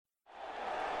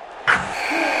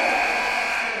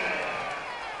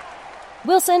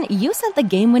Wilson, you sent the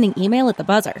game-winning email at the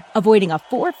buzzer, avoiding a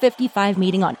 4:55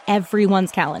 meeting on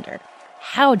everyone's calendar.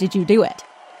 How did you do it?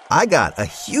 I got a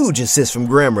huge assist from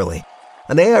Grammarly,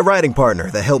 an AI writing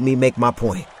partner that helped me make my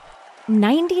point.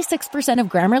 96% of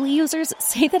Grammarly users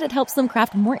say that it helps them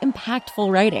craft more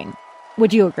impactful writing.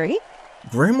 Would you agree?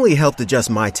 Grammarly helped adjust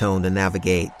my tone to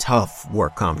navigate tough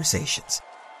work conversations.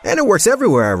 And it works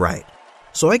everywhere I write,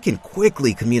 so I can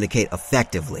quickly communicate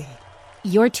effectively.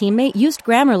 Your teammate used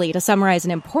Grammarly to summarize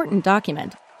an important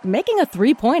document, making a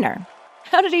 3-pointer.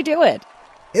 How did he do it?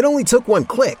 It only took one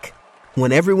click.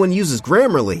 When everyone uses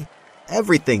Grammarly,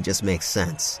 everything just makes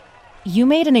sense. You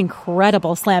made an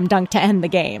incredible slam dunk to end the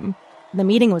game. The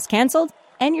meeting was canceled,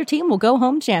 and your team will go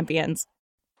home champions.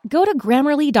 Go to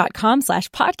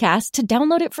Grammarly.com/podcast to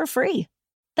download it for free.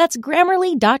 That's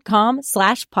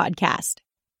Grammarly.com/podcast.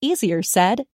 Easier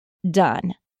said,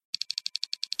 done.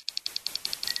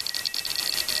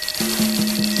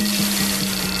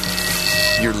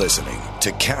 You're listening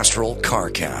to Castrol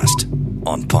CarCast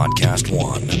on Podcast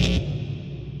One.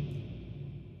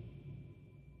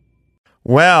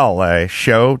 Well, a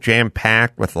show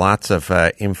jam-packed with lots of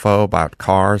info about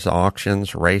cars,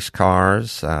 auctions, race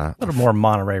cars. A little more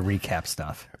Monterey recap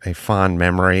stuff. A fond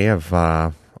memory of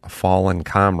a fallen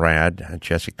comrade,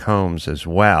 Jessi Combs, as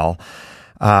well.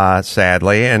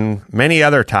 Sadly, and many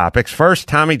other topics. First,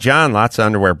 Tommy John. Lots of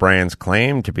underwear brands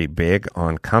claim to be big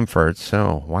on comfort.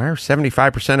 So why are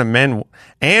 75% of men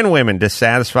and women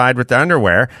dissatisfied with the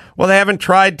underwear? Well, they haven't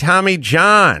tried Tommy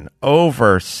John.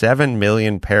 Over 7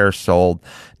 million pairs sold.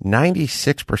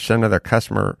 96% of their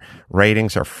customer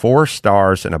ratings are 4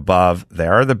 stars and above. They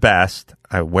are the best.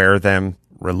 I wear them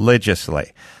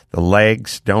religiously. The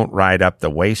legs don't ride up.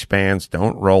 The waistbands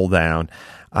don't roll down.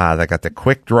 They got the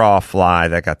quick draw fly.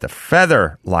 They got the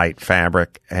feather light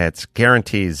fabric. It's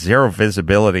guarantees zero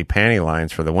visibility panty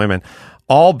lines for the women.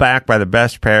 All backed by the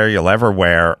best pair you'll ever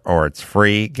wear, or it's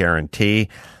free guarantee.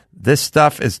 This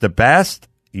stuff is the best.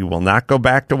 You will not go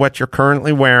back to what you're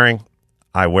currently wearing.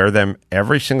 I wear them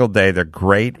every single day. They're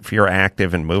great if you're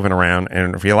active and moving around,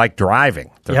 and if you like driving,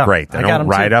 they're great. They don't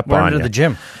ride up on you. To the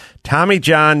gym. Tommy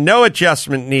John, no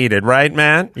adjustment needed, right,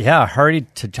 man? Yeah, hurry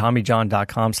to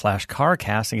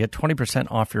TommyJohn.com/CarCast and get 20%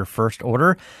 off your first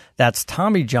order. That's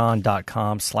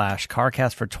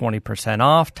TommyJohn.com/CarCast for 20%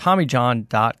 off.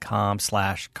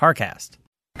 TommyJohn.com/CarCast.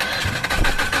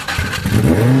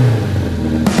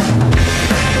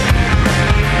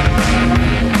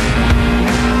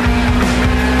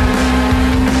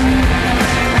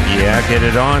 Yeah, get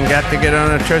it on. Got to get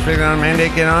on. Trust me, on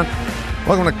mandate, get on.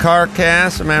 Welcome to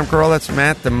CarCast. I'm Adam Carolla. That's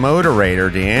Matt, the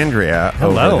Moderator, DeAndrea,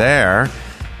 over there.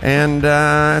 And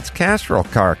it's Castrol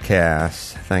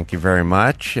CarCast. Thank you very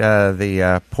much.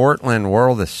 The Portland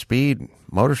World of Speed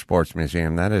Motorsports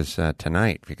Museum, that is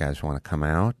tonight, if you guys want to come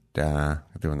out. We're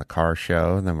doing the car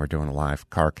show, and then we're doing a live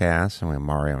CarCast, and we have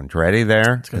Mario Andretti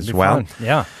there as well. Fun.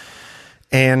 Yeah.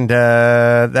 And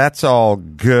that's all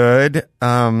good.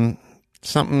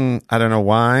 Something, I don't know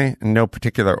why, in no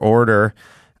particular order,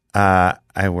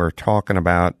 we're talking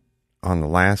about on the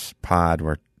last pod,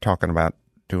 we're talking about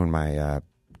doing my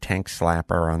tank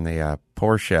slapper on the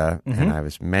Porsche, and I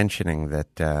was mentioning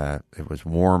that it was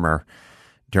warmer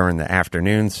during the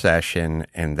afternoon session,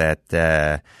 and that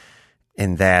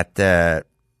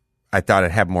I thought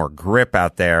it had more grip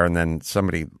out there, and then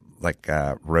somebody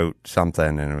wrote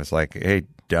something, and it was like, "Hey,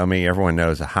 dummy! Everyone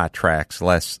knows a hot track's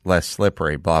less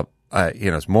slippery." Blah.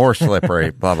 It's more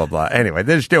slippery, blah, blah, blah. Anyway,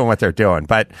 they're just doing what they're doing.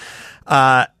 But,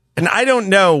 and I don't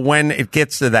know when it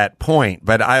gets to that point,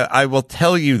 but I will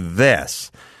tell you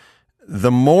this.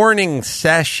 The morning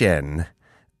session,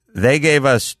 they gave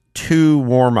us 2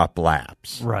 warm-up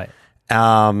laps. Right.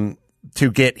 To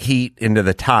get heat into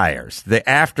the tires. The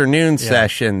afternoon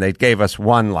session, they gave us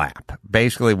 1 lap.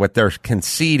 Basically, what they're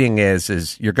conceding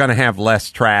is you're going to have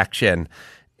less traction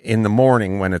in the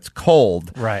morning when it's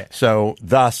cold. Right. So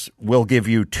thus we'll give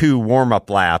you 2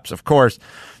 warm-up laps. Of course,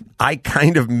 I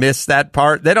kind of miss that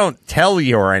part. They don't tell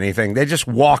you or anything. They just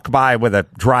walk by with a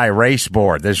dry race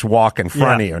board. They just walk in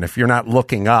front of you. And if you're not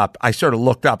looking up, I sort of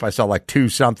looked up. I saw 2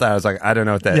 something. I was like, I don't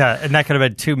know what that. Yeah. And that could have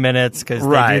been 2 minutes because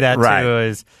they do that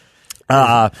too.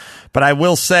 But I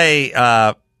will say,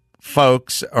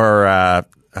 folks, or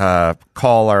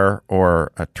caller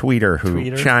or a tweeter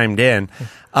who chimed in.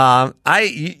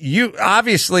 You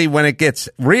obviously when it gets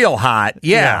real hot,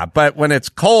 but when it's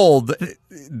cold,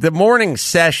 the morning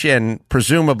session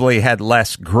presumably had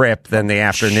less grip than the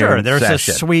afternoon session. Sure, there's a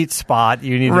sweet spot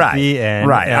you need to be in.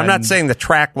 Right. I'm not saying the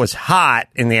track was hot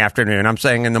in the afternoon. I'm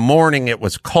saying in the morning it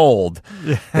was cold.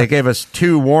 They gave us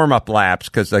 2 warm-up laps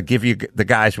because they give you the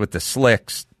guys with the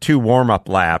slicks 2 warm-up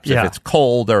laps if it's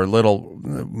cold or a little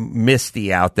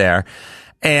misty out there.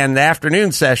 And the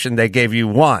afternoon session, they gave you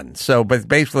 1. So, but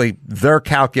basically their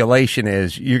calculation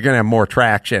is you're going to have more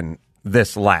traction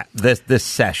this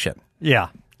session. Yeah.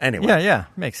 Anyway. Yeah.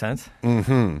 Makes sense.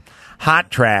 Mm-hmm. Hot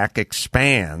track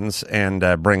expands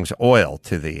and brings oil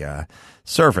to the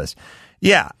surface.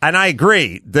 Yeah, and I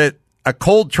agree that a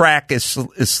cold track is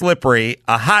slippery.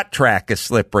 A hot track is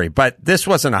slippery. But this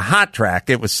wasn't a hot track.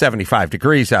 It was 75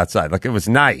 degrees outside. Like, it was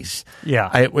nice.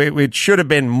 Yeah. It should have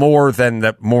been more than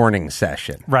the morning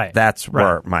session. Right. That's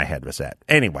where my head was at.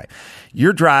 Anyway,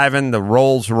 you're driving the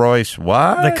Rolls-Royce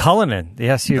what? The Cullinan, the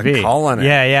SUV. The Cullinan.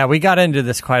 Yeah. We got into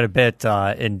this quite a bit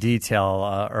in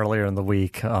detail earlier in the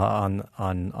week on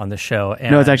the show.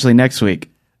 And, no, it's actually next week.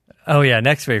 Oh, yeah,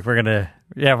 next week we're going to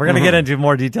get into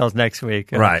more details next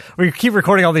week. Right. We keep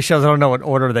recording all these shows. I don't know what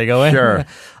order they go in. Sure.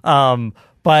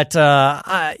 But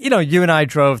you and I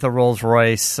drove the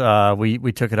Rolls-Royce.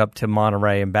 We took it up to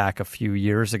Monterey and back a few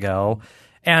years ago.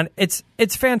 And it's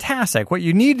fantastic. What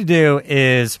you need to do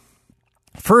is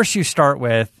first you start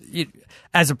with,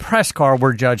 as a press car,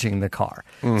 we're judging the car.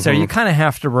 Mm-hmm. So you kind of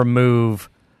have to remove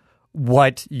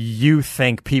what you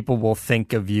think people will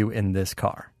think of you in this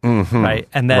car, right?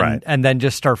 And then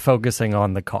just start focusing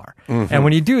on the car. Mm-hmm. And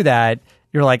when you do that,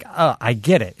 you're like, oh, I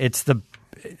get it.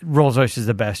 Rolls-Royce is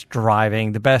the best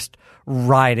driving, the best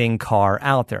riding car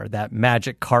out there. That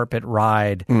magic carpet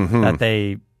ride that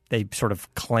they sort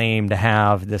of claim to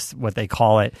have, this what they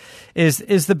call it, is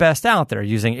the best out there,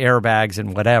 using airbags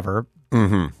and whatever.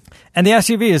 Mm-hmm. And the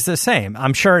SUV is the same.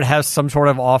 I'm sure it has some sort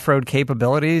of off-road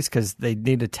capabilities because they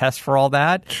need to test for all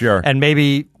that. Sure. And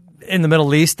maybe in the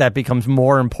Middle East that becomes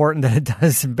more important than it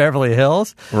does in Beverly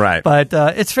Hills. Right. But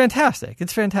it's fantastic.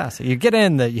 It's fantastic. You get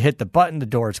in, you hit the button, the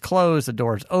door's closed, the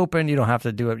door's open. You don't have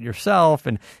to do it yourself.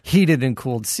 And heated and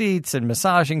cooled seats and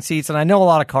massaging seats. And I know a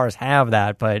lot of cars have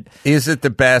that, but... Is it the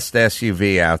best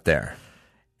SUV out there?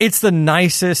 It's the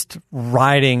nicest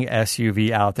riding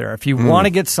SUV out there. If you want to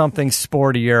get something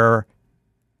sportier,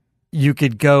 you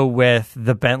could go with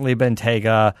the Bentley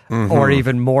Bentayga, or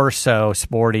even more so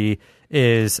sporty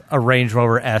is a Range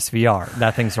Rover SVR.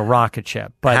 That thing's a rocket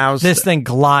ship. But this thing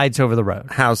glides over the road.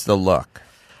 How's the look?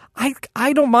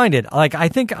 I don't mind it. Like, I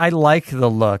think I like the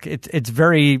look. It's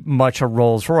very much a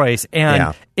Rolls-Royce,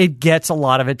 and it gets a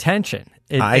lot of attention.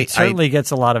 It certainly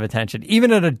gets a lot of attention,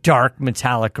 even at a dark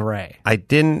metallic gray. I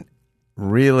didn't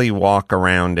really walk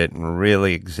around it and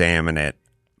really examine it,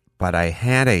 but I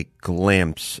had a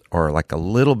glimpse or like a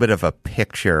little bit of a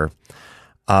picture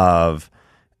of,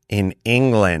 in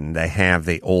England, they have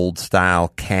the old style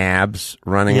cabs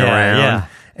running around. Yeah.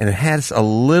 And it has a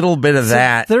little bit of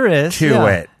that there is, to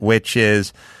it, which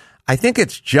is, I think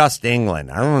it's just England.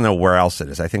 I don't know where else it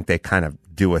is. I think they kind of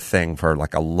do a thing for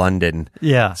like a London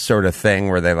sort of thing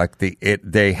where they like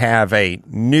they have a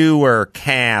newer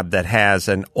cab that has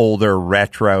an older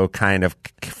retro kind of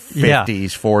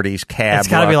 50s, 40s cab. It's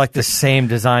got to be like the same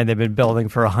design they've been building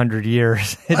for 100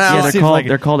 years.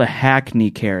 They're called a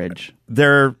hackney carriage.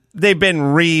 They've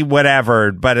been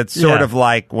whatevered, but it's sort of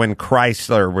like when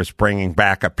Chrysler was bringing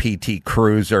back a PT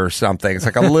Cruiser or something. It's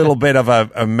like a little bit of a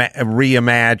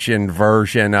reimagined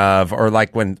version of, or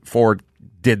like when Ford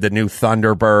did the new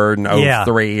Thunderbird in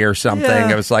 03 or something.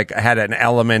 Yeah. It was like, had an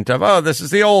element of, this is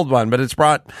the old one, but it's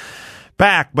brought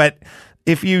back. But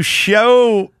if you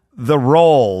show the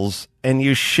Rolls and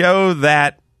you show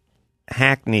that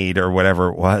hackneyed or whatever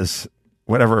it was,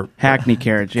 hackney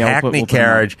carriage. Yeah, hackney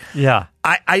carriage. Yeah.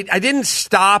 I didn't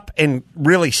stop and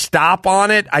really stop on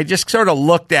it. I just sort of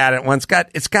looked at it.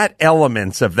 It's got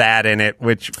elements of that in it,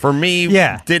 which for me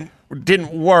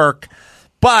didn't work.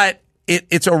 But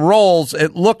it's a Rolls.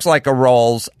 It looks like a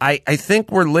Rolls. I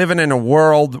think we're living in a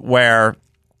world where,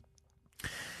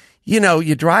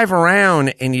 you drive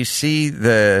around and you see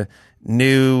the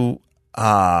new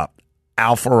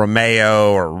Alfa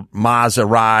Romeo or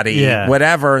Maserati,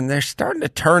 whatever, and they're starting to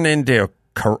turn into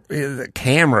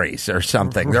Camrys or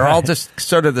something. Right. They're all just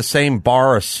sort of the same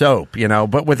bar of soap,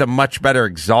 but with a much better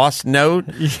exhaust note.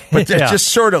 But they just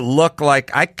sort of look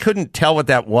like, I couldn't tell what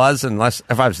that was unless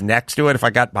if I was next to it. If I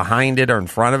got behind it or in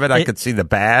front of it, I could see the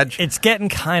badge. It's getting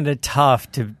kind of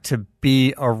tough to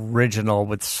be original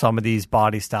with some of these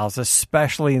body styles,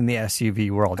 especially in the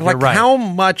SUV world. Like, you're right. How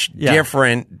much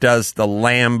different does the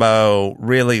Lambo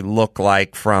really look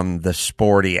like from the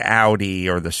sporty Audi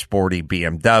or the sporty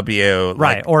BMW?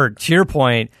 Right. Or to your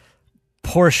point,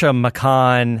 Porsche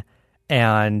Macan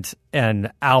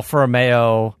and Alfa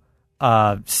Romeo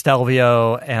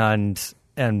Stelvio and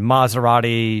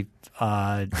Maserati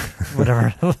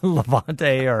whatever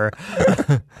Levante or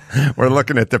we're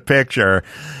looking at the picture.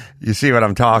 You see what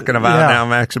I'm talking about now,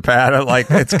 Max Zapata? Like,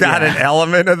 it's got an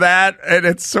element of that, and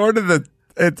it's sort of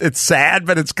it's sad,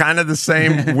 but it's kind of the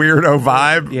same weirdo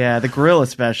vibe. Yeah, the grill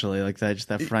especially, like that, just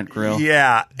that front grill.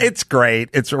 Yeah, it's great.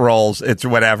 It's Rolls. It's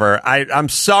whatever. I'm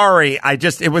sorry.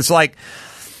 It was like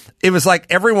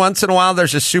every once in a while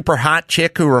there's a super hot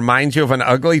chick who reminds you of an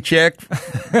ugly chick,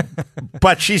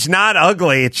 but she's not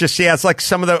ugly. It's just she has like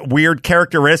some of the weird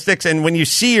characteristics, and when you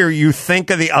see her, you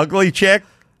think of the ugly chick.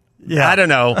 Yeah. I don't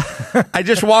know. I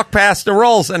just walked past the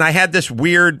Rolls, and I had this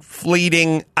weird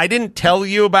fleeting. I didn't tell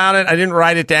you about it. I didn't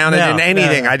write it down. I didn't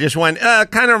anything. I just went,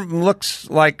 kind of looks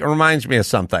like, reminds me of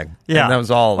something. Yeah. And that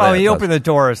was all. Oh, you open the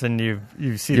doors, and you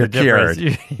see the difference.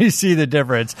 You see the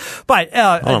difference. But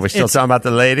we still talking about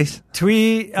the ladies?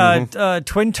 Twin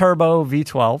turbo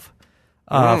V12.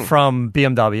 From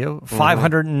BMW,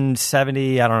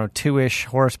 570, I don't know, 2-ish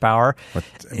horsepower.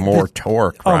 With more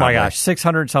torque. Oh my gosh,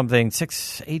 600 something,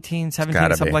 618,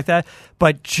 17, something like that.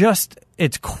 But just,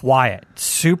 it's quiet,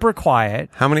 super quiet.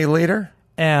 How many liter?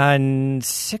 And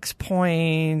 6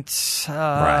 points.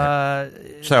 Right.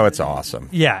 So it's awesome.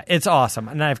 Yeah, it's awesome.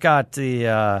 And I've got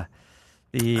I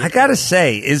gotta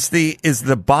say, is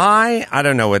the buy? I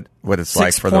don't know what it's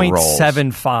like for the Rolls.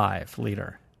 6.75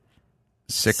 liter.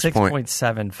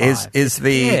 6.75 is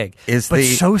big, but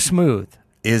so smooth.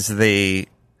 Is the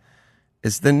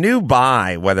new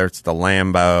buy, whether it's the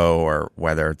Lambo or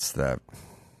whether it's the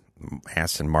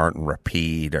Aston Martin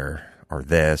Rapide or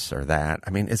this or that? I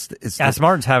mean, Aston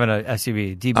Martin's having a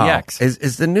SUV DBX.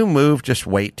 Is the new move just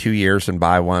wait 2 years and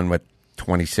buy one with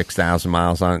 26,000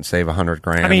 miles on it and save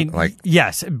 $100,000? I mean,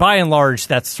 yes, by and large,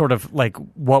 that's sort of like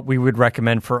what we would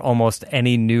recommend for almost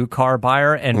any new car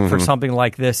buyer, and for something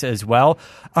like this as well,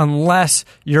 unless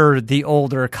you're the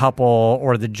older couple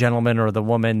or the gentleman or the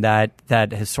woman that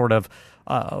has sort of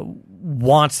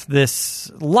wants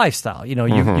this lifestyle. You know,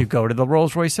 you go to the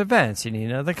Rolls-Royce events and, you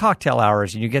know, the cocktail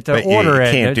hours, and you get to order it.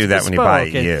 You can't do that when you buy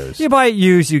it used. You buy it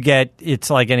used, it's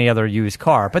like any other used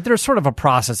car. But there's sort of a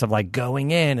process of like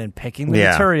going in and picking the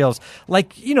materials.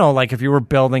 Like, you know, like if you were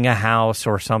building a house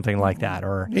or something like that.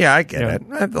 Or yeah, I get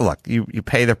it. Look, you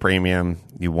pay the premium.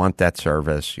 You want that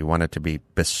service. You want it to be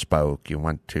bespoke. You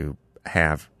want to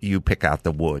you pick out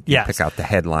the wood, you pick out the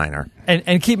headliner.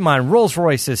 And keep in mind,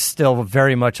 Rolls-Royce is still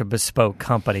very much a bespoke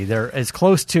company. They're as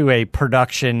close to a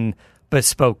production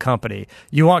bespoke company.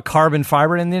 You want carbon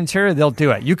fiber in the interior, they'll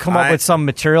do it. You come up with some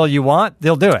material you want,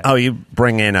 they'll do it. Oh, you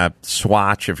bring in a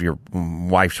swatch of your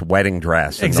wife's wedding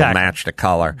dress and they'll match the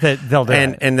color. They'll do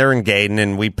it. And they're in Gaydon,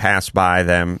 and we pass by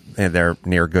them, and they're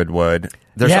near Goodwood.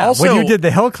 There's also, when you did the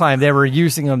hill climb, they were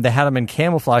using them. They had them in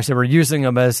camouflage. They were using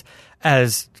them as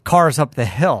cars up the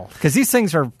hill, because these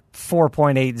things are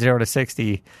 4.80 to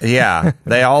 60. Yeah,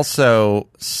 they also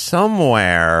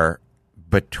somewhere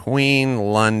between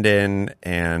London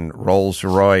and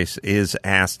Rolls-Royce is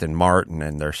Aston Martin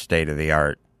and their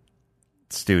state-of-the-art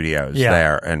studios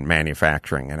there and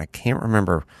manufacturing, and I can't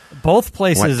remember both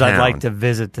places I'd like to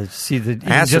visit to see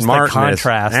Aston Martin the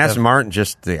contrast. Aston Martin,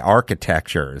 just the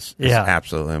architecture is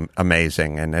absolutely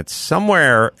amazing, and it's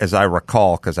somewhere, as I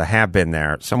recall, because I have been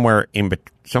there, somewhere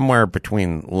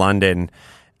between London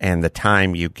and the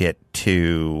time you get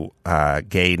to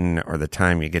Gaydon or the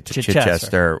time you get to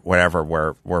Chichester, whatever,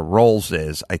 where Rolls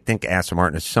is. I think Aston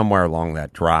Martin is somewhere along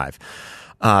that drive.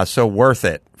 So worth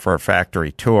it for a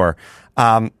factory tour.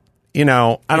 You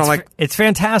know, it's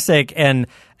fantastic, and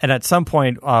at some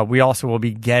point we also will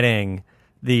be getting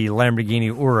the Lamborghini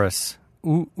Urus.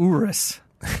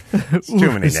 It's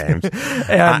too many names,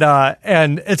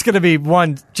 and it's going to be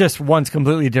one's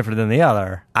completely different than the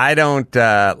other. I don't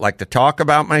like to talk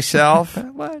about myself,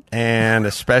 What? And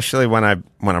especially when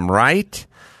I'm right.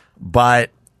 But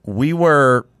we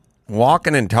were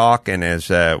walking and talking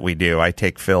as we do. I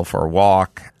take Phil for a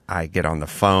walk. I get on the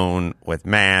phone with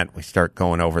Matt. We start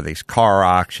going over these car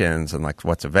auctions and like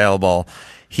what's available.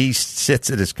 He sits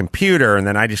at his computer, and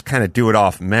then I just kind of do it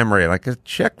off memory. Like,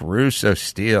 check Russo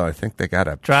Steel. I think they got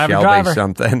a Shelby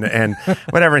something and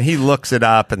whatever. And he looks it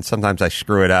up, and sometimes I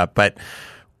screw it up. But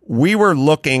we were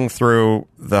looking through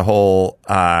the whole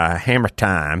Hammer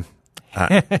Time.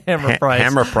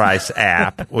 Hammer Price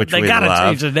app, which they gotta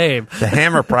change the name. The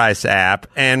Hammer Price app,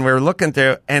 and we were looking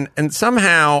through, and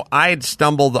somehow I had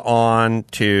stumbled on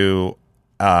to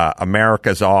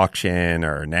America's auction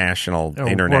or international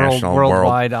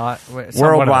worldwide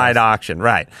auction,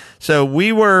 right? So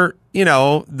we were,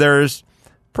 there's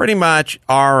pretty much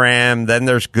RM, then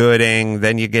there's Gooding,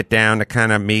 then you get down to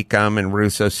kind of Mecum and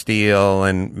Russo Steel,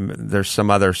 and there's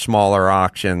some other smaller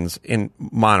auctions in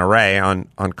Monterey on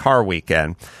car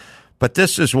weekend. But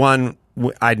this is one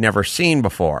I'd never seen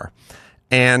before.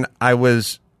 And I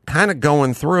was kind of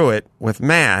going through it with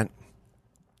Matt,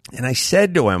 and I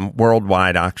said to him,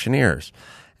 Worldwide Auctioneers.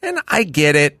 And I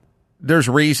get it. There's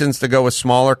reasons to go with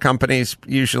smaller companies.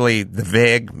 Usually the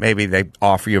VIG, maybe they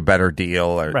offer you a better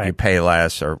deal or you pay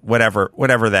less or whatever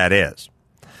that is.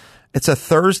 It's a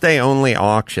Thursday only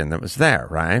auction that was there,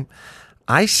 right?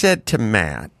 I said to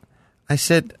Matt, I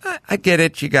get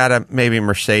it. You got a maybe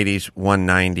Mercedes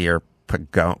 190 or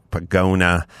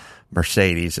Pagona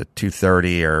Mercedes a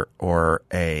 230 or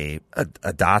a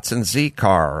Datsun Z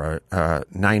car or a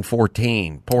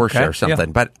 914 Porsche or something.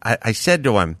 Yeah. But I said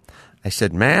to him,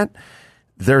 Matt,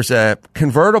 there's a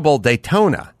convertible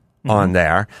Daytona on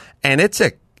there, and it's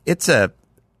a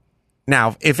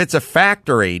now if it's a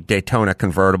factory Daytona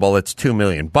convertible, it's $2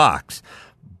 million,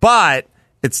 but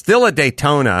it's still a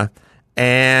Daytona,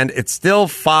 and it's still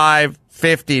 $550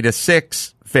 to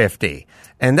 $650,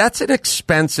 and that's an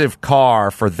expensive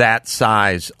car for that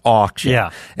size auction.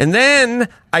 Yeah, and then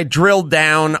I drilled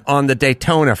down on the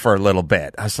Daytona for a little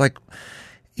bit. I was like,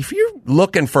 if you're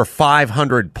looking for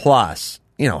 500 plus,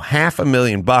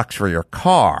 $500,000 for your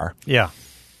car. Yeah.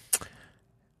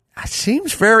 It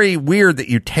seems very weird that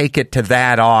you take it to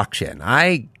that auction.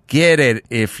 I get it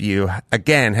if you,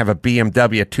 again, have a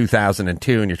BMW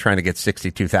 2002 and you're trying to get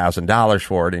 $62,000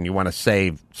 for it and you want to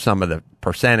save some of the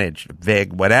percentage,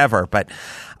 VIG, whatever. But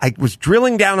I was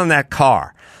drilling down on that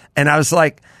car and I was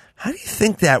like, how do you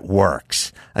think that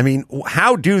works? I mean,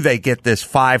 how do they get this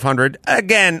 500?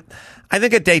 Again, I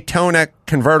think a Daytona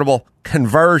convertible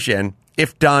conversion,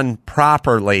 if done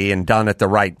properly and done at the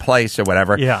right place or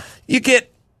whatever, you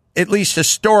get, at least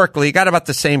historically, you got about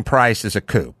the same price as a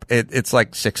coupe. It's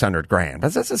like $600,000.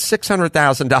 But that's a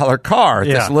 $600,000 car at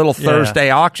this little Thursday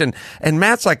auction. And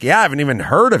Matt's like, I haven't even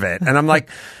heard of it. And I'm like,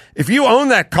 if you own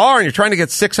that car and you're trying to get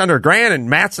 $600,000 and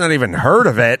Matt's not even heard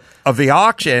of it, of the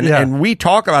auction, and we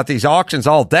talk about these auctions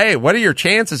all day, what are your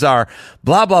chances are,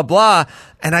 blah, blah, blah.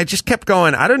 And I just kept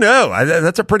going, I don't know.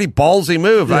 That's a pretty ballsy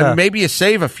move. Yeah. I mean, maybe you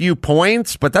save a few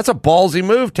points, but that's a ballsy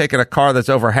move, taking a car that's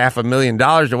over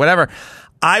 $500,000 or whatever.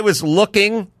 I was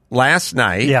looking last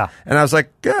night, and I was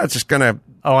like, it's just going to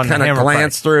kind of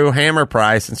glance through Hammer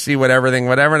Price and see whatever.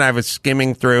 And I was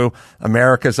skimming through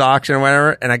America's auction or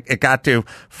whatever, and it got to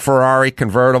Ferrari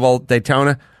convertible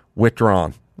Daytona,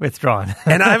 withdrawn.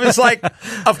 And I was like,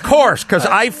 of course, because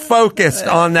I focused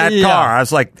on that car. I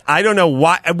was like, I don't know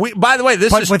why. By the way,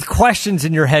 this is with questions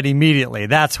in your head immediately.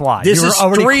 That's why. This is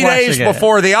 3 days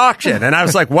before the auction, and I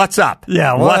was like, what's up? What's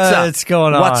up? What's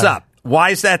going on? What's up?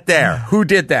 Why is that there? Who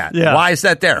did that? Why is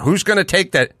that there? Who's going to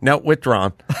take that? No,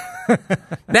 withdrawn.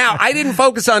 Now, I didn't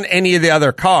focus on any of the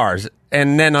other cars,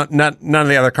 and then none of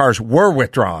the other cars were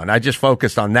withdrawn. I just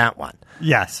focused on that one.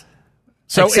 Yes.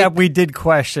 So except we did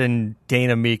question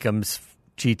Dana Mecum's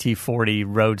GT40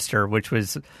 Roadster, which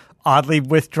was oddly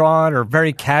withdrawn or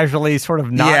very casually sort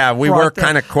of not. Yeah, we were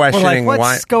kind of questioning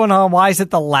what's going on. Why is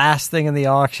it the last thing in the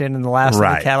auction and the last thing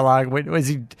in the catalog?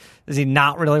 Does he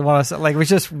not really want to? Like, it was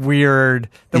just weird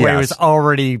the way it was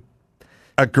already.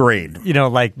 Agreed.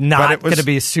 Not going to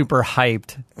be super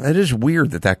hyped. It is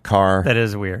weird that car. That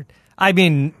is weird. I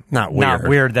mean, not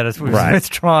weird that it was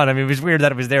withdrawn. I mean, it was weird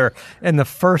that it was there in the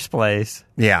first place.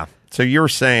 Yeah. So you're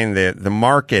saying that the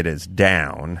market is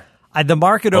down. The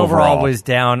market overall was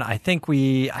down. I think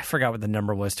I forgot what the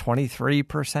number was,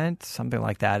 23%, something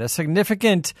like that. A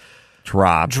significant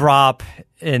drop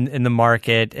in the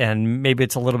market, and maybe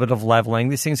it's a little bit of leveling.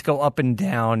 These things go up and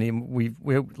down. We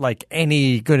like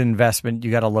any good investment,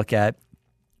 you got to look at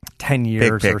 10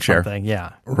 years or something.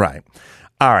 Yeah. Right.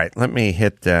 All right, let me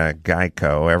hit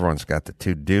Geico. Everyone's got the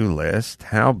to-do list.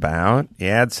 How about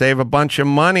save a bunch of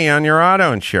money on your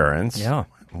auto insurance? Yeah.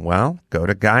 Well, go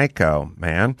to Geico,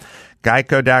 man.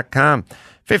 Geico.com.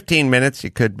 15 minutes, you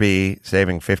could be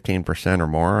saving 15% or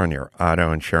more on your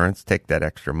auto insurance. Take that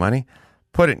extra money,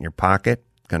 put it in your pocket.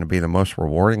 It's going to be the most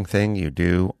rewarding thing you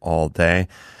do all day.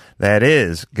 That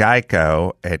is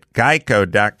Geico at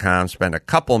geico.com. Spend a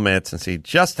couple minutes and see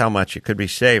just how much you could be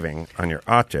saving on your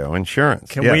auto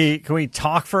insurance. Can we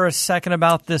talk for a second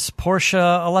about this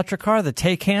Porsche electric car, the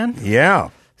Taycan? Yeah.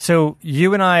 So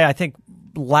you and I think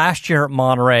last year at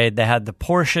Monterey, they had the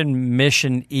Porsche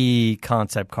Mission E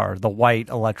concept car, the white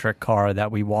electric car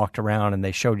that we walked around, and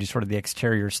they showed you sort of the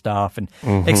exterior stuff and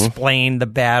explained the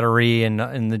battery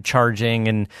and the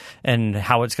charging and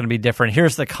how it's going to be different.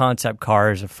 Here's the concept car.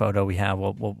 Here's a photo we have.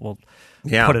 We'll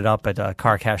put it up at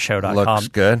carcastshow.com. Looks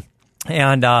good.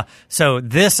 And so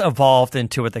this evolved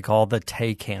into what they call the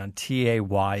Taycan,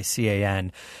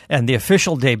 Taycan. And the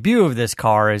official debut of this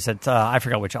car is at, I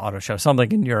forgot which auto show,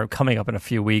 something in Europe coming up in a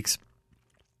few weeks.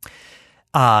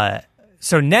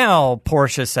 So now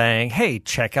Porsche is saying, hey,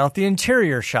 check out the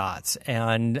interior shots.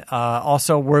 And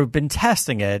also we've been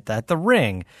testing it at the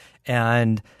Ring.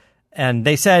 And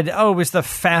they said, it was the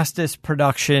fastest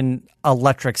production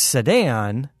electric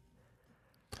sedan.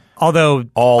 Although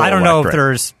I don't know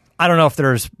if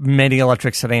there's many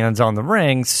electric sedans on the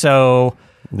Ring. So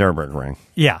Nürburgring.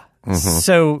 Yeah. Mm-hmm.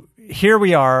 So here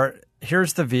we are.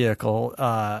 Here's the vehicle,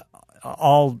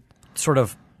 all sort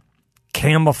of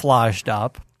camouflaged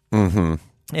up. Mm-hmm.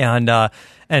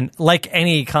 And like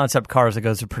any concept cars that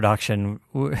goes to production,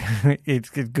 it's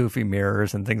goofy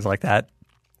mirrors and things like that.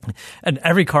 And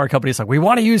every car company is like, we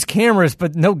want to use cameras,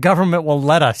 but no government will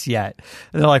let us yet.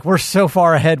 And they're like, we're so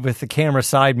far ahead with the camera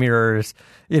side mirrors,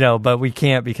 but we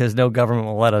can't because no government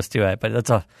will let us do it. But that's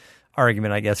a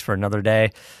argument, I guess, for another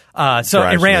day. So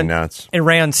it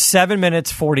ran 7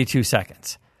 minutes, 42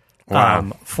 seconds.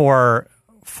 Wow. For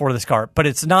this car, but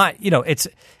it's not, it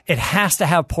has to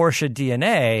have Porsche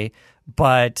DNA,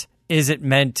 but is it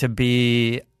meant to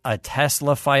be a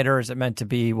Tesla fighter? Is it meant to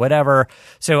be whatever?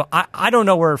 So I don't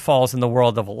know where it falls in the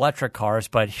world of electric cars,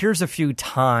 but here's a few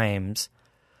times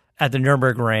at the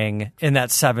Nürburgring in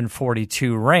that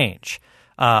 742 range.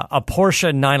 A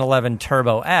Porsche 911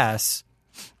 Turbo S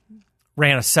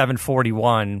ran a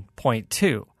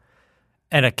 741.2.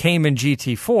 And a Cayman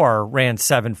GT4 ran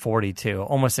 742,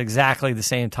 almost exactly the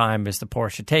same time as the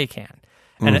Porsche Taycan.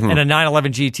 And, and a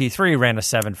 911 GT3 ran a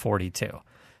 742.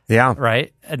 Yeah.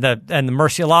 Right? And the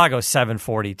Murcielago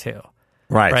 742.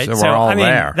 Right. So we're all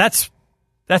there. That's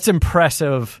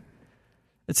impressive.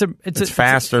 It's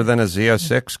faster than a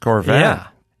Z06 Corvette.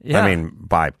 Yeah. I mean,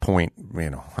 by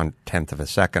tenth of a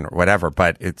second or whatever,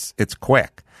 but it's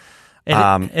quick.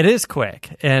 It is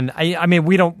quick, and I mean,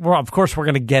 of course, we're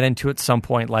going to get into at some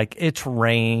point, like its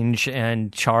range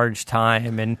and charge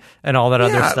time and all that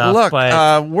other stuff. Look,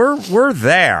 but we're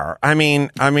there. I mean,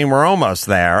 we're almost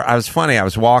there. I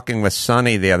was walking with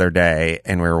Sonny the other day,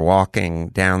 and we were walking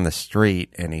down the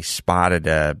street, and he spotted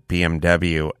a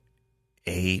BMW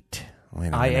 8.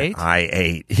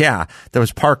 i8, yeah, that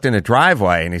was parked in a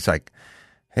driveway, and he's like,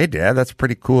 hey, Dad, that's a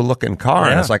pretty cool looking car.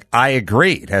 Yeah. And I was like, I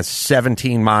agree. It has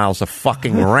 17 miles of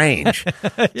fucking range.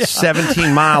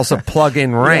 17 miles of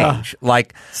plug-in range. Yeah.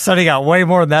 Like, Sonny got way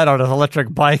more than that on his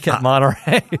electric bike at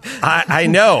Monterey. I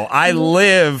know. I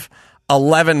live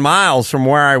 11 miles from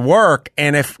where I work.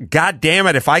 And if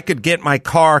I could get my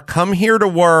car, come here to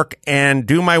work and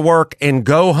do my work and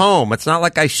go home. It's not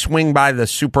like I swing by the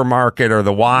supermarket or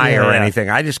the Y or anything.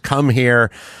 I just come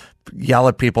here, yell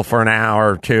at people for an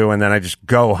hour or two, and then I just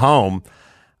go home.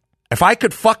 If I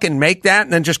could fucking make that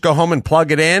and then just go home and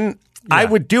plug it in, I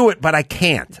would do it, but I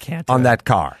can't on that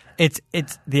car. It's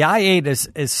the i8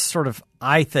 is sort of,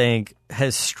 I think,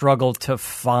 has struggled to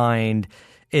find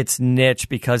its niche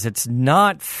because it's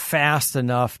not fast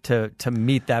enough to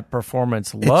meet that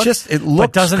performance look. It looks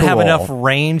but doesn't cool. have enough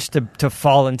range to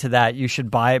fall into that. You should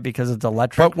buy it because it's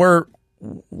electric. But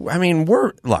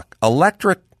look,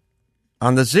 electric.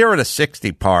 On the 0 to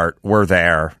 60 part, we're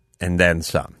there and then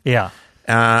some. Yeah.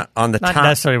 On the Not top,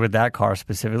 necessarily with that car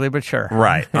specifically, but sure.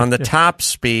 Right. On the top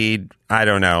speed, I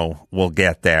don't know. We'll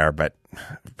get there, but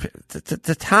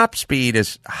the top speed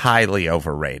is highly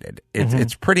overrated.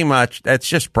 It's pretty much, that's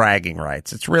just bragging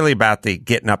rights. It's really about the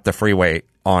getting up the freeway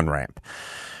on-ramp.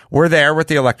 We're there with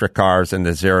the electric cars in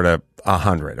the 0 to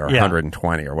 100 or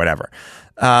 120 or whatever.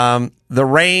 The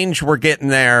range, we're getting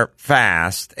there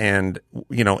fast, and,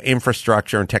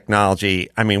 infrastructure and technology,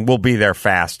 we'll be there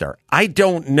faster. I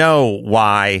don't know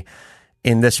why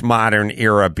in this modern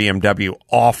era BMW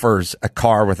offers a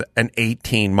car with an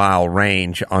 18-mile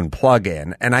range on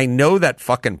plug-in. And I know that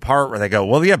fucking part where they go,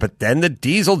 well, yeah, but then the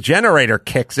diesel generator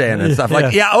kicks in and stuff.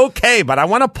 Like, yeah, okay, but I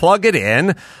want to plug it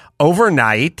in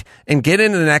overnight and get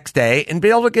in the next day and be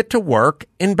able to get to work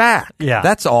and back. Yeah.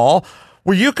 That's all.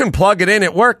 Well, you can plug it in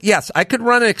at work. Yes, I could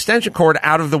run an extension cord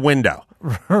out of the window.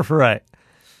 Right.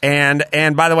 And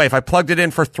by the way, if I plugged it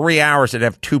in for 3 hours, it'd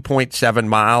have 2.7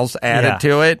 miles added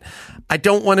to it. I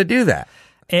don't want to do that.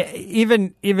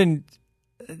 Even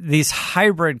these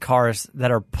hybrid cars that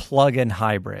are plug-in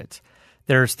hybrids,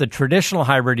 There's the traditional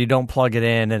hybrid. You don't plug it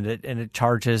in, and it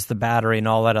charges the battery and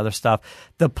all that other stuff.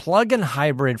 The plug-in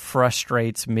hybrid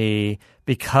frustrates me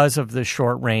because of the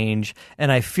short range,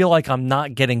 and I feel like I'm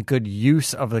not getting good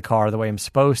use of the car the way I'm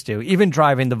supposed to. Even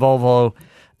driving the Volvo,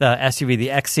 the SUV, the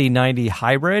XC90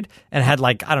 hybrid, and had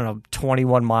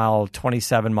 21 mile,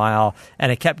 27 mile,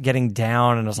 and it kept getting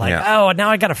down, and I was like, oh, now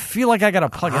I got to feel like I got to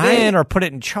plug it in or put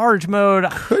it in charge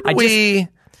mode.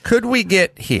 Could we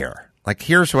get here?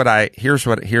 Here,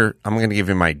 I'm going to give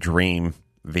you my dream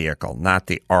vehicle, not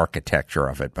the architecture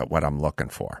of it, but what I'm looking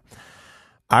for.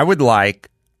 I would like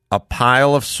a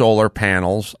pile of solar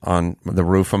panels on the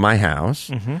roof of my house.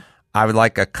 Mm-hmm. I would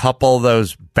like a couple of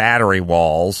those battery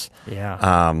walls.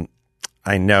 Yeah.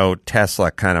 I know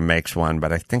Tesla kind of makes one,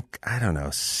 but I think,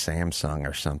 Samsung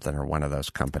or something, or one of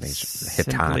those companies,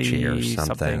 Hitachi or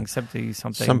something.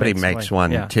 Somebody makes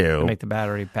one too. To make the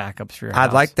battery backups for your house.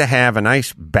 I'd like to have a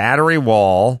nice battery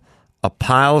wall, a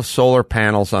pile of solar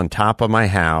panels on top of my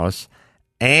house,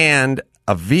 and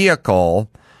a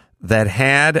vehicle that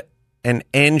had an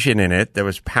engine in it that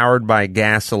was powered by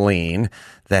gasoline,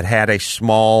 that had a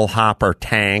small hopper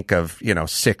tank of,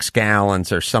 6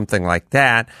 gallons or something like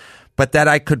that, but that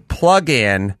I could plug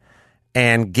in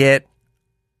and get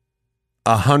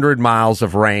 100 miles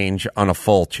of range on a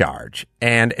full charge.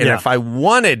 And if I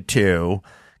wanted to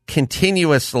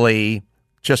continuously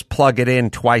just plug it in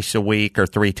twice a week or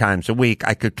 3 times a week,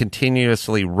 I could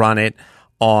continuously run it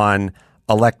on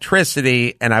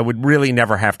electricity, and I would really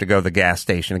never have to go to the gas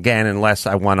station again unless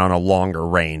I went on a longer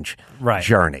range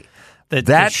journey.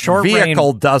 That short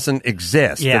vehicle doesn't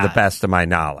exist, to the best of my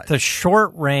knowledge. The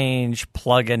short-range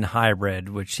plug-in hybrid,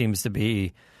 which seems to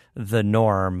be the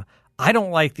norm, I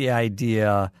don't like the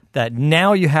idea that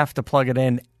now you have to plug it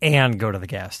in and go to the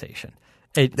gas station.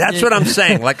 That's what I'm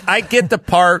saying. I get the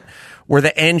part where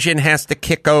the engine has to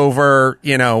kick over,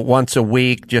 once a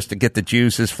week just to get the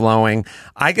juices flowing.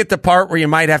 I get the part where you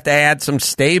might have to add some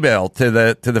Sta-Bil to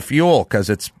the fuel because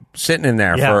it's sitting in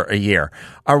there for a year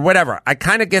or whatever. I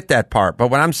kind of get that part.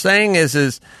 But what I'm saying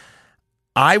is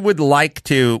I would like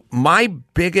to, my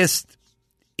biggest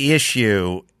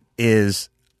issue is,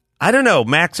 I don't know,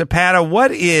 Max Zapata,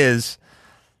 what is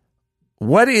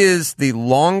the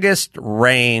longest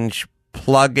range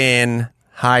plug-in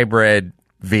hybrid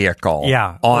vehicle?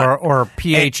 Yeah, or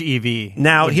PHEV.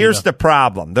 Now, here's the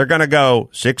problem. They're going to go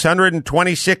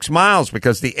 626 miles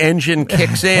because the engine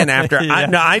kicks in after.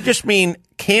 I just mean,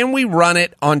 can we run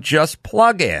it on just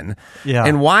plug-in? Yeah.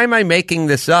 And why am I making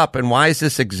this up? And why is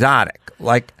this exotic?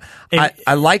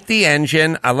 I like the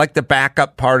engine. I like the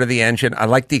backup part of the engine. I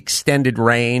like the extended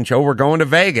range. Oh, we're going to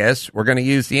Vegas. We're going to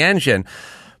use the engine.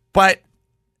 But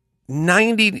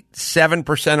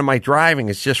 97% of my driving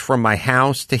is just from my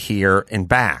house to here and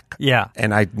back. Yeah.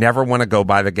 And I never want to go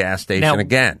by the gas station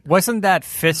again. Wasn't that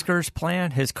Fisker's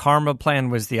plan? His Karma plan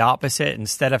was the opposite.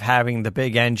 Instead of having the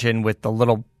big engine with the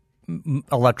little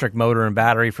electric motor and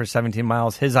battery for 17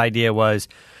 miles, his idea was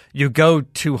you go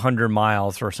 200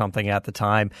 miles or something at the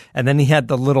time. And then he had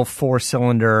the little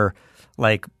 4-cylinder,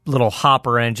 little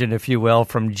hopper engine, if you will,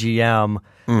 from GM,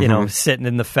 sitting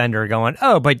in the fender going,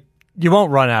 oh, but you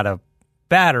won't run out of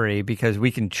battery because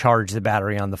we can charge the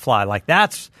battery on the fly.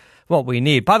 That's what we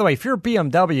need. By the way, if you're a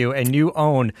BMW and you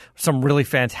own some really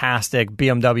fantastic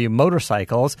BMW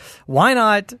motorcycles, why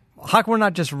not? How come we're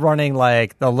not just running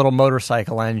the little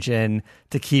motorcycle engine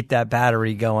to keep that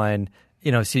battery going,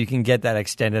 so you can get that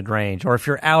extended range? Or if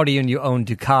you're Audi and you own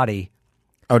Ducati.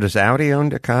 Oh, does Audi own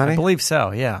Ducati? I believe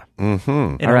so, yeah.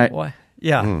 Mm-hmm. All right.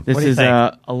 Yeah. This is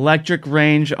electric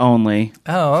range only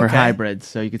for hybrids.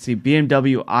 So you can see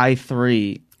BMW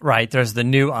i3. Right. There's the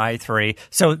new i3.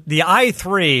 So the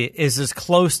i3 is as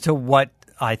close to what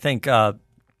I think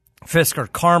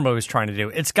Fisker Karma is trying to do.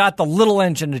 It's got the little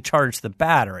engine to charge the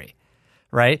battery,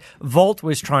 right? Volt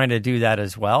was trying to do that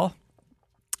as well.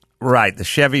 Right. The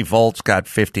Chevy Volt's got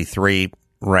 53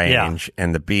 range,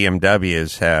 and the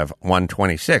BMWs have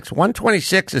 126.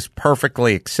 126 is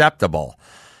perfectly acceptable.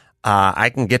 I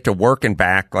can get to work and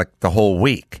back the whole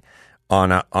week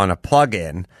on a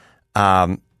plug-in,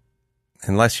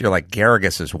 unless you're like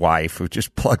Garrigus' wife, who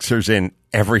just plugs hers in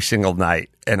every single night.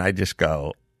 And I just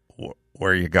go,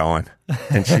 where are you going?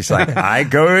 And she's like, I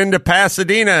go into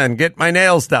Pasadena and get my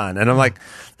nails done. And I'm like,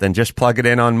 then just plug it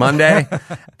in on Monday,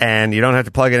 and you don't have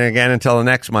to plug it in again until the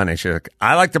next Monday. She's like,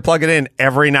 I like to plug it in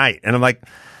every night. And I'm like,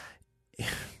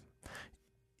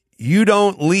 you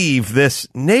don't leave this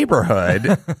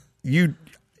neighborhood. You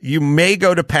may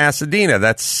go to Pasadena.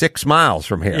 That's 6 miles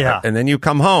from here. Yeah. And then you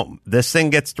come home. This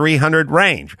thing gets 300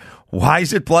 range. Why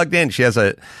is it plugged in? She has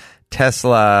a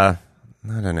Tesla,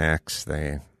 not an X,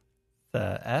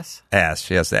 The S? S.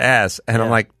 She has the S. And Yeah. I'm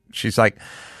like, she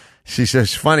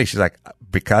says, funny. She's like,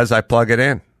 because I plug it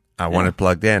in. I want it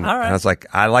plugged in. All right. And I was like,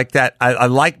 I like that. I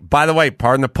like, by the way,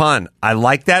 pardon the pun, I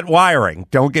like that wiring.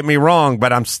 Don't get me wrong,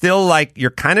 but I'm still like,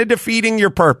 you're kind of defeating your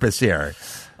purpose here.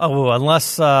 Oh,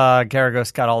 unless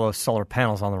Garagos got all those solar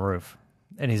panels on the roof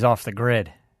and he's off the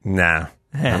grid. Nah,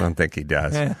 I don't think he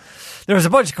does. There was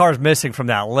a bunch of cars missing from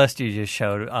that list you just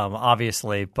showed,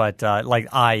 obviously, but like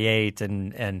I-8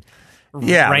 and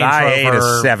Yeah, Range the I-8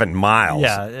 Rover, is 7 miles.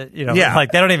 Yeah,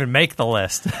 like they don't even make the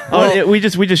list. We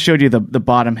just showed you the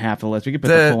bottom half of the list. We could put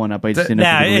the full one up. I just didn't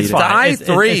know if you could it's read it. fine.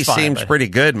 The I3 it's fine, seems but- pretty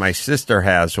good. My sister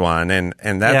has one,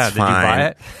 and that's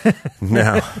fine. Did you buy it?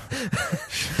 No.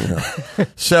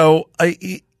 So,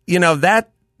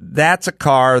 that's a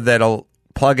car that'll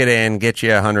plug it in, get you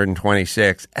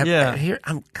 126. Yeah. Here,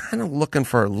 I'm kind of looking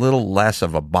for a little less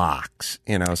of a box.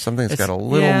 Something that's got a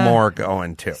little more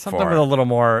going to it. Something with a little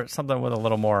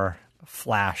more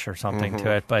flash or something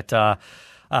to it. But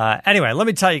anyway, let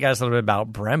me tell you guys a little bit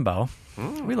about Brembo.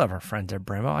 We love our friends at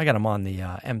Brembo. I got them on the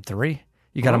M3.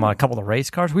 You got them on a couple of the race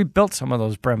cars. We built some of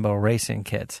those Brembo racing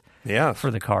kits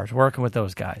for the cars, working with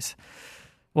those guys.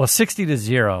 Well, 60 to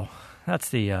 0. That's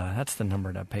the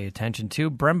number to pay attention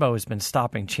to. Brembo has been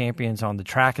stopping champions on the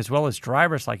track as well as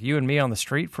drivers like you and me on the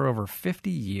street for over 50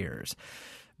 years.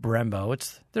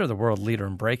 Brembo, they're the world leader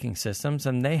in braking systems,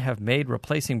 and they have made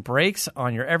replacing brakes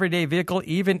on your everyday vehicle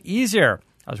even easier.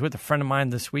 I was with a friend of mine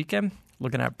this weekend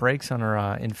looking at brakes on her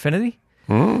Infiniti,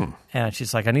 and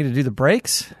she's like, I need to do the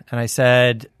brakes. And I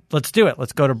said, let's do it.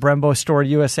 Let's go to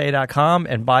BremboStoreUSA.com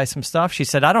and buy some stuff. She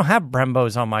said, I don't have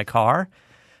Brembos on my car.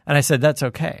 And I said, that's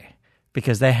okay,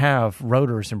 because they have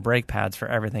rotors and brake pads for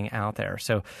everything out there.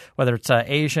 So whether it's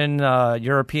Asian,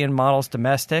 European models,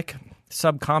 domestic,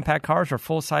 subcompact cars, or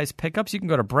full-size pickups, you can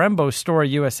go to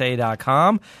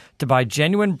BremboStoreUSA.com to buy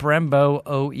genuine Brembo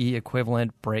OE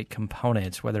equivalent brake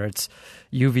components, whether it's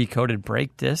UV-coated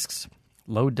brake discs,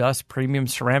 low-dust premium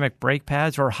ceramic brake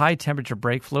pads, or high-temperature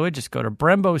brake fluid. Just go to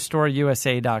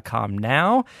BremboStoreUSA.com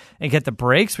now and get the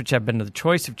brakes, which have been the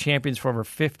choice of champions for over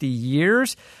 50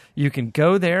 years. You can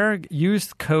go there, use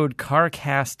the code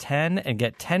CARCAST10 and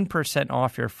get 10%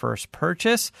 off your first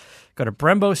purchase. Go to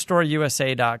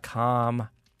BremboStoreUSA.com.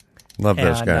 Love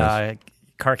those guys.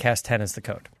 CARCAST10 is the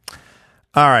code.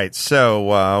 All right,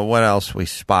 so what else we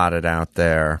spotted out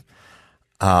there?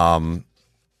 The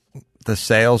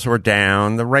sales were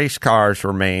down. The race cars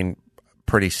remain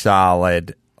pretty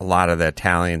solid. A lot of the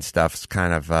Italian stuff's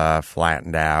kind of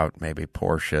flattened out. Maybe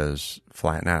Porsche's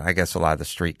flattened out. I guess a lot of the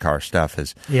street car stuff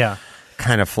is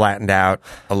kind of flattened out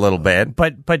a little bit.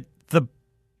 But the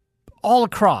all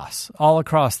across the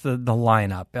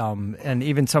lineup, and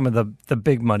even some of the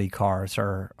big money cars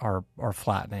are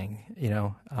flattening.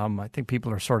 I think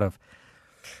people are sort of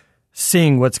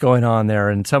seeing what's going on there,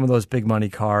 and some of those big money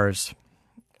cars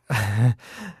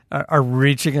are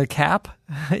reaching a cap,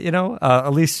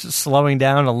 at least slowing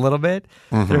down a little bit.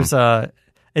 Mm-hmm.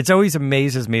 It always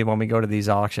amazes me when we go to these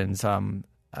auctions, how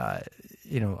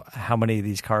many of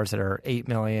these cars that are 8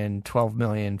 million, 12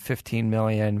 million, 15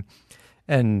 million,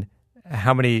 and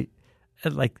how many,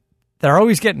 they're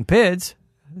always getting bids.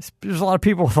 There's a lot of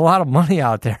people with a lot of money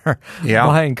out there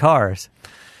buying cars.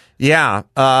 Yeah.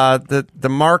 The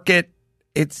market,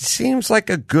 it seems like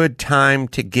a good time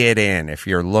to get in if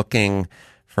you're looking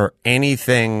for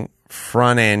anything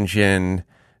front engine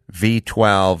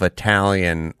V12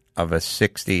 Italian of a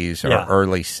 60s or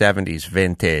early 70s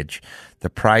vintage. The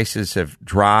prices have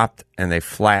dropped and they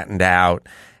flattened out,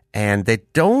 and they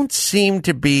don't seem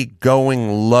to be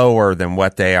going lower than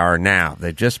what they are now.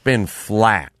 They've just been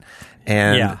flat.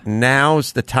 And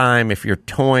now's the time, if you're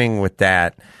toying with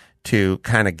that, to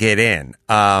kind of get in.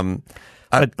 But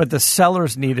the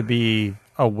sellers need to be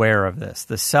aware of this.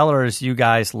 The sellers, you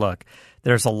guys, look,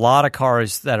 there's a lot of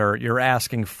cars that you're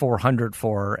asking $400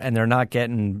 for, and they're not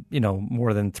getting,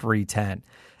 more than $310.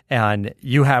 And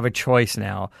you have a choice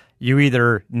now. You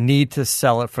either need to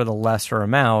sell it for the lesser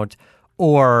amount,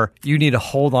 or you need to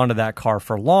hold on to that car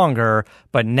for longer.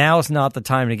 But now's not the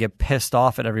time to get pissed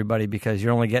off at everybody because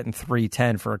you're only getting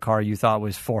 $310 for a car you thought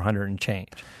was $400 and change.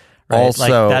 Right?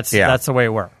 Also, that's the way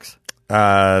it works.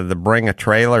 The bring a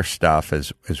trailer stuff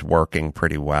is working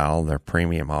pretty well. Their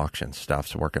premium auction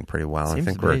stuff's working pretty well. I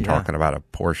think we're talking about a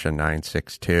Porsche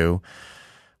 962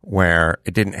 where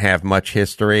it didn't have much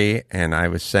history, and I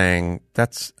was saying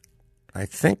I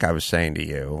think I was saying to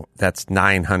you that's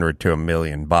 $900 to $1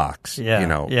 million.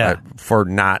 For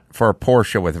a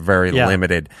Porsche with very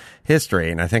limited history,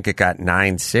 and I think it got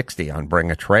 $960 on Bring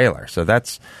a Trailer. So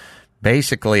that's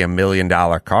basically $1 million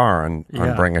car on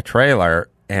Bring a Trailer.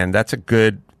 And that's a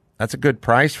good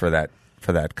price for that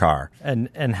for that car. And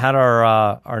how'd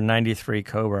our 93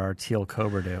 Cobra, our teal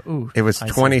Cobra do? Ooh, it was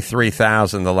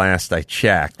 $23,000 the last I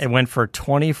checked. It went for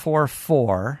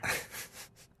 $24,400.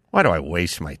 Why do I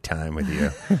waste my time with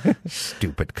you?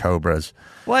 Stupid Cobras.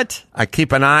 What? I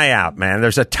keep an eye out, man.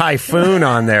 There's a Typhoon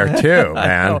on there, too,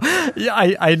 man.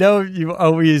 I know you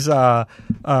always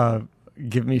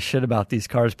give me shit about these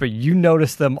cars, but you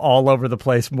notice them all over the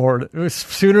place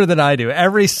sooner than I do.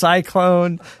 Every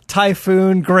Cyclone,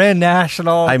 Typhoon, Grand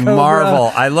National, I Cobra.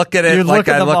 marvel. I look at it like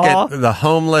I look all. at the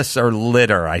homeless or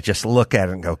litter. I just look at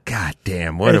it and go, God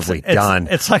damn, what have we done?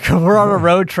 It's like we're on a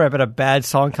road trip and a bad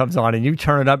song comes on and you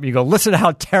turn it up and you go, listen to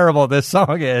how terrible this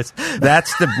song is.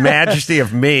 That's the majesty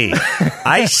of me.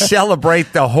 I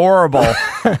celebrate the horrible.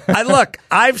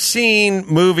 I've seen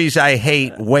movies I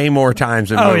hate way more times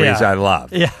than movies I love.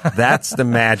 Yeah. That's the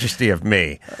majesty of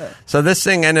me. So this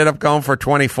thing ended up going for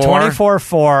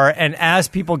 $24,400, and as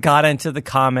people got into the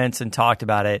comments and talked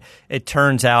about it, it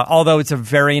turns out, although it's a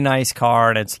very nice car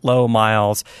and it's low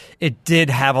miles, it did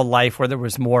have a life where there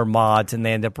was more mods, and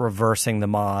they ended up reversing the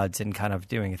mods and kind of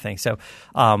doing a thing. So,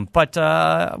 but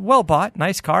well bought,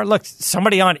 nice car. Look,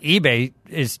 somebody on eBay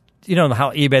is. You know how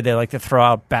eBay, they like to throw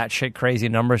out batshit crazy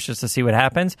numbers just to see what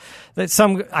happens. I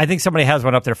think somebody has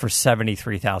one up there for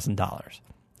 $73,000.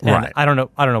 Right. I don't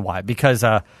know why. Because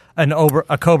a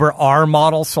Cobra R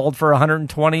model sold for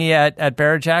 $120 at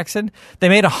Barrett Jackson. They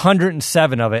made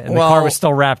 107 of it, and the car was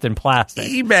still wrapped in plastic.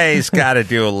 eBay's got to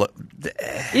do a little.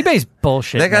 eBay's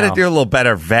bullshit. They got to do a little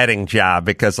better vetting job,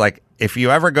 because like if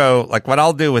you ever go, like what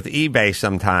I'll do with eBay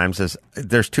sometimes is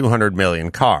there's 200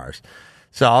 million cars.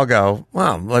 So I'll go,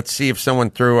 well, let's see if someone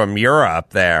threw a Mura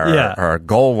up there or a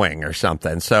Gullwing or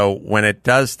something. So when it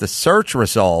does the search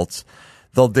results,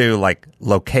 they'll do like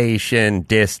location,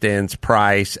 distance,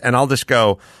 price, and I'll just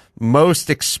go most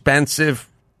expensive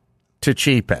to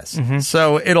cheapest. Mm-hmm.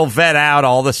 So it'll vet out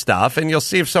all the stuff, and you'll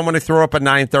see if someone who threw up a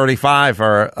 935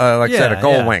 or, I said, a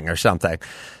Gullwing or something.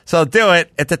 So do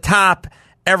it at the top.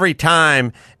 Every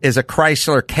time is a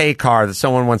Chrysler K car that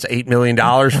someone wants $8 million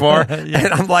for. And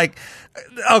I'm like,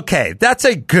 okay, that's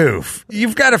a goof.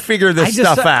 You've got to figure this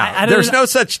stuff out. There's no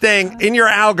such thing in your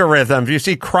algorithm. If you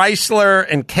see Chrysler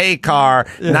and K car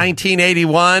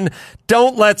 1981,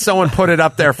 don't let someone put it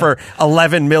up there for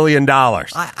 $11 million.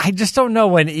 I just don't know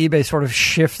when eBay sort of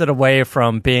shifted away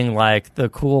from being like the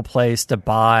cool place to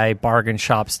buy bargain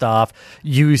shop stuff,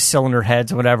 used cylinder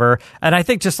heads, whatever. And I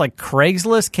think just like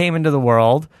Craigslist came into the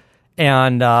world,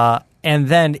 and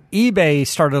then eBay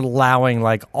started allowing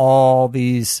like all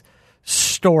these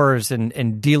stores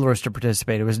and dealers to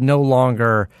participate. It was no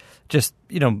longer just,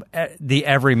 the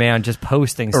everyman just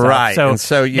posting stuff. Right.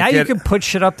 So now you can put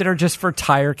shit up there just for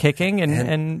tire kicking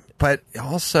and but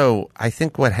also I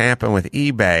think what happened with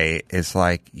eBay is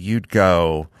like you'd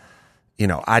go,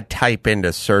 I'd type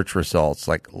into search results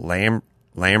like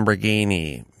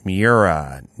Lamborghini,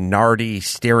 Mura, Nardi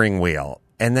steering wheel,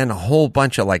 and then a whole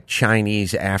bunch of like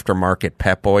Chinese aftermarket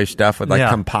Pep Boy stuff would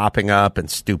come popping up,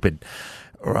 and stupid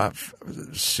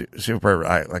super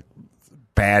like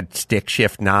bad stick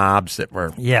shift knobs that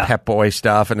were Pep Boy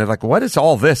stuff, and they're like, what is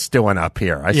all this doing up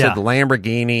here? I said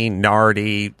Lamborghini,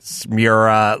 Nardi,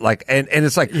 Mura, like, and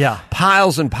it's like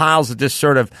piles and piles of just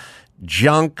sort of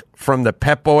junk from the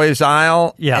Pep Boys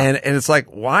aisle, and it's like,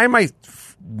 why am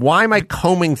I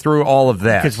combing through all of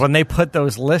this? Because when they put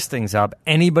those listings up,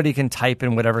 anybody can type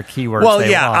in whatever keywords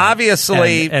they want.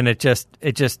 Obviously, and it just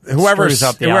whoever's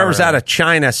up the out of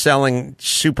China selling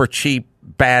super cheap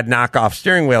bad knockoff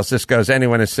steering wheels, this goes,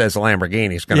 anyone who says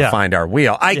Lamborghini is going to find our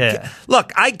wheel.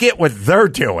 Look, I get what they're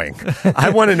doing. I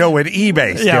want to know what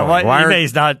eBay's doing.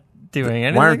 eBay's not doing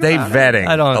anything. Why aren't they vetting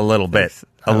a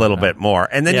little bit more?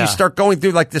 And then you start going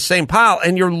through like the same pile,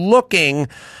 and you're looking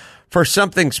for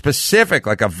something specific,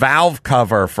 like a valve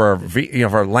cover for a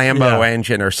Lambo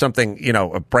engine or something,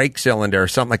 a brake cylinder or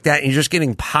something like that. And you're just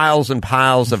getting piles and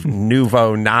piles of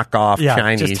nouveau knockoff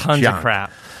Chinese just tons junk. of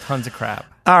crap. Tons of crap.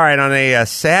 All right. On a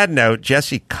sad note,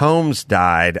 Jessi Combs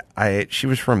died. She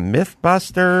was from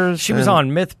MythBusters. She was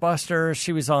on MythBusters.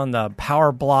 She was on the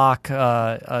Power Block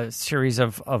a series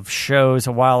of shows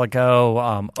a while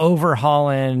ago.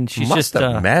 Overhauling. She must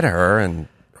have met her and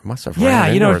must have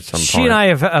ran into her at some point. She and I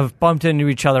have bumped into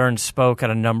each other and spoke at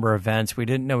a number of events. We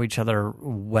didn't know each other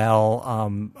well.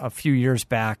 A few years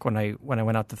back when I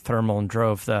went out to Thermal and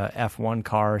drove the F1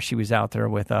 car, she was out there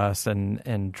with us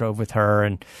and drove with her.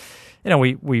 And,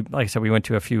 we like I said, we went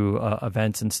to a few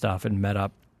events and stuff and met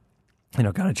up,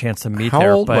 got a chance to meet her. How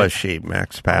old was she,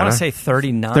 Max Pata? I want to say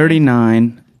 39.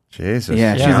 39. Jesus.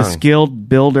 Yeah, she's a skilled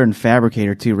builder and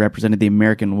fabricator, too. Represented the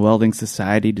American Welding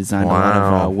Society, designed a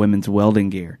lot of women's welding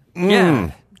gear.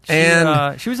 Yeah.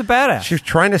 She was a badass. She was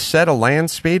trying to set a land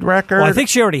speed record. Well, I think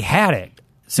she already had it.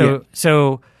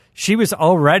 So she was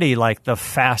already like the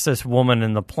fastest woman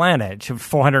in the planet. She was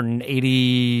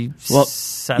 487.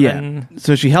 Yeah.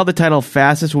 So she held the title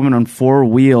fastest woman on four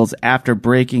wheels after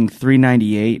breaking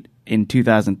 398 in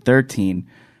 2013.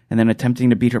 And then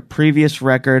attempting to beat her previous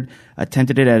record,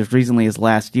 attempted it as recently as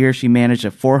last year. She managed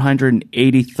a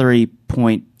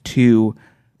 483.2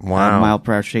 mile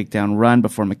per hour shakedown run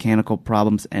before mechanical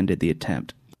problems ended the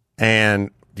attempt.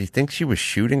 And do you think she was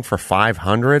shooting for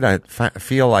 500? I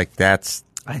feel like that's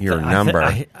your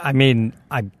number.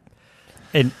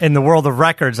 In the world of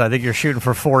records, I think you're shooting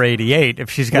for 488. If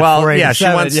she's got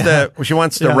 487, she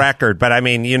wants the record. But I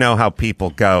mean, you know how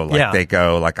people go. They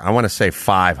go like, I want to say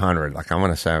 500. Like I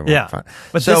want to say,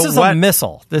 But so this is a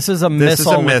missile. This is a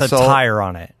missile with a tire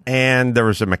on it. And there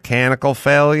was a mechanical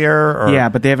failure. Yeah,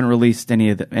 but they haven't released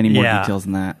any more details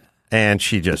than that. And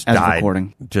she just died.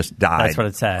 Recording. Just died. That's what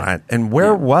it said. And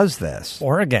where was this?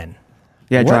 Oregon.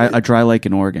 Yeah, a dry lake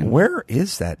in Oregon. Where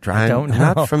is that dry? I don't know.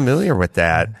 I'm not familiar with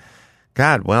that.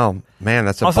 God, well, man,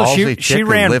 that's a also, ballsy chick she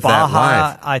ran who lived Baja. that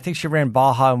life. I think she ran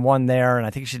Baja and won there, and I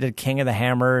think she did King of the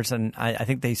Hammers, and I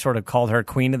think they sort of called her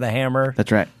Queen of the Hammer.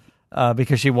 That's right.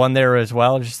 Because she won there as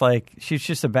well. Just like she's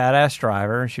just a badass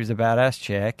driver. She was a badass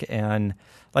chick, and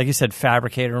like you said,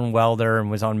 fabricator and welder,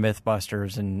 and was on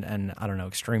Mythbusters and I don't know,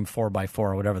 Extreme 4x4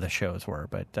 or whatever the shows were,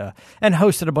 but and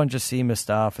hosted a bunch of SEMA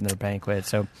stuff and their banquet.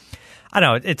 So I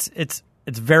don't know, it's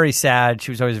very sad.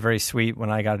 She was always very sweet when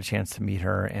I got a chance to meet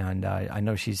her, and I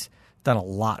know she's done a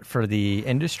lot for the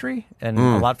industry and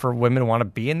a lot for women who want to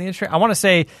be in the industry. I want to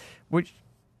say,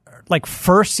 like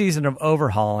first season of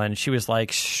Overhauling, she was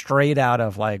like straight out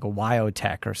of like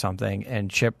Wyotech or something, and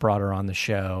Chip brought her on the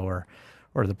show,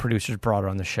 or the producers brought her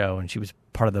on the show, and she was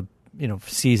part of the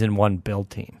season 1 build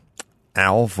team.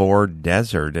 Alvord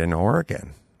Desert in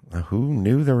Oregon. Who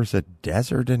knew there was a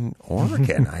desert in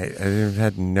Oregon? I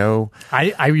had no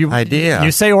idea.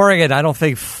 You say Oregon, I don't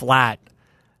think flat.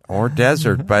 Or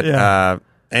desert. But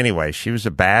anyway, she was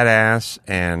a badass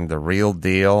and the real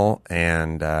deal.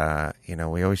 And,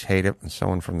 we always hate it when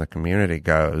someone from the community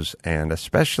goes, and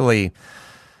especially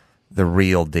the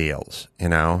real deals,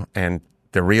 and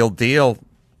the real deal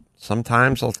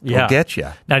sometimes will get you.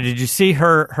 Now, did you see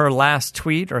her last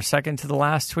tweet or second to the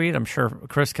last tweet? I'm sure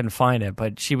Chris can find it,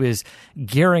 but she was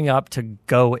gearing up to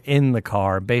go in the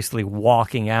car, basically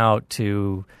walking out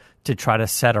to try to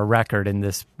set a record in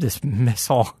this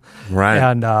missile. Right.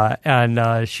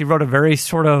 And she wrote a very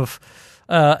sort of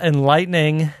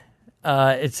enlightening.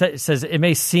 It says it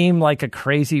may seem like a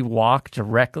crazy walk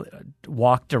directly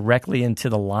into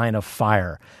the line of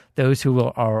fire. Those who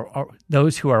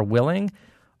are willing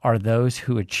are those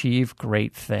who achieve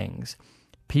great things.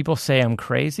 People say I'm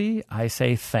crazy. I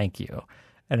say thank you.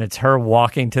 And it's her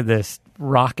walking to this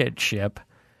rocket ship.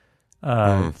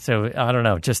 So I don't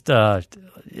know, just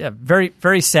very,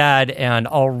 very sad. And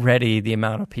already the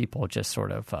amount of people just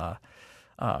sort of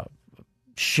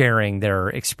sharing their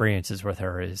experiences with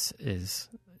her is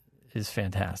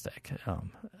fantastic.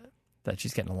 That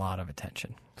she's getting a lot of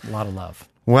attention, a lot of love.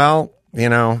 Well,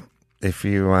 if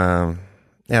you...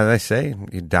 they say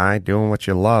you die doing what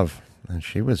you love, and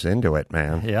she was into it,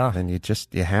 man. Yeah. And you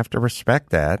have to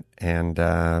respect that, and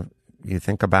you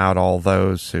think about all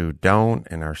those who don't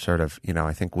and are sort of,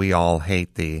 I think we all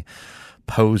hate the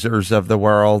posers of the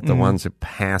world, the ones who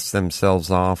pass themselves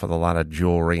off with a lot of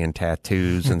jewelry and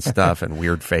tattoos and stuff and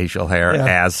weird facial hair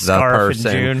as the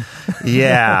person. In June.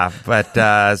 Yeah, but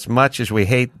as much as we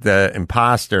hate the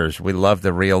imposters, we love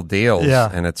the real deals,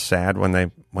 and it's sad when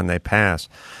they pass.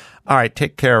 All right,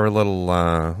 take care of a little,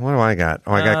 what do I got?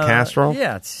 Oh, I got Castrol?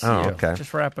 Yeah, it's okay.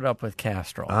 Just wrap it up with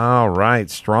Castrol. All right,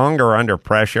 stronger under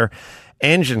pressure.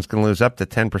 Engines can lose up to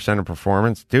 10% of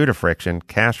performance due to friction.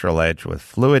 Castrol Edge with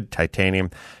fluid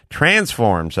titanium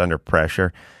transforms under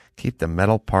pressure. Keep the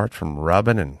metal parts from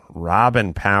rubbing and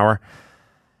robbing power.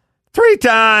 3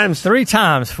 times! 3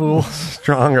 times, fool.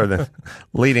 Stronger than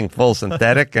leading full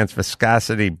synthetic against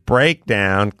viscosity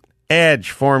breakdown.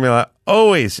 Edge formula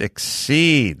always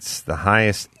exceeds the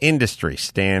highest industry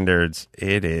standards.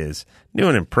 It is new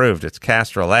and improved. It's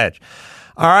Castrol Edge.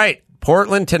 All right,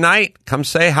 Portland tonight. Come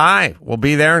say hi. We'll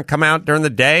be there and come out during the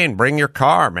day and bring your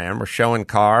car, man. We're showing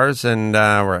cars, and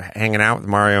we're hanging out with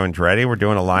Mario Andretti. We're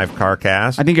doing a live car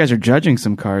cast. I think you guys are judging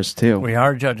some cars, too. We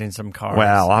are judging some cars.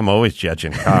 Well, I'm always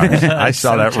judging cars. I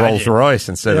saw that Rolls-Royce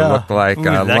and said it looked like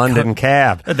a London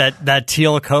cab. That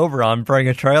teal Cobra on Bring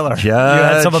a Trailer. Judge, you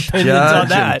had some opinions on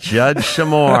that. Judge some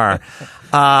more.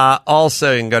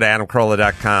 Also, you can go to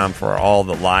adamcarolla.com for all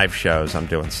the live shows. I'm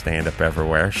doing stand-up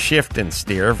everywhere. Shift and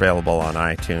Steer, available on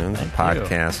iTunes and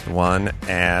Podcast One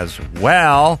as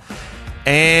well.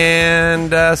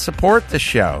 And support the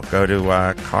show. Go to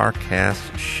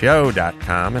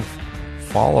carcastshow.com and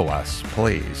follow us,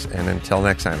 please. And until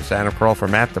next time, it's Adam Carolla for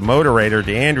Matt the Moderator,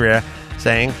 DeAndrea,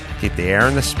 saying keep the air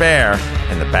in the spare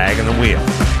and the bag in the wheel.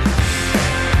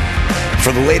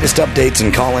 For the latest updates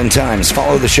and call-in times,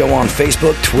 follow the show on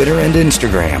Facebook, Twitter, and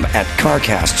Instagram at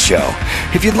CarCast Show.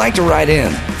 If you'd like to write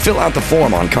in, fill out the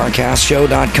form on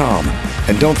carcastshow.com.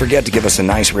 And don't forget to give us a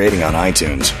nice rating on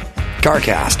iTunes.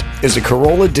 CarCast is a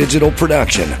Carolla digital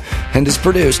production and is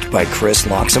produced by Chris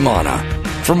Loxamana.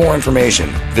 For more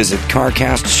information, visit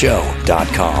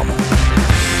carcastshow.com.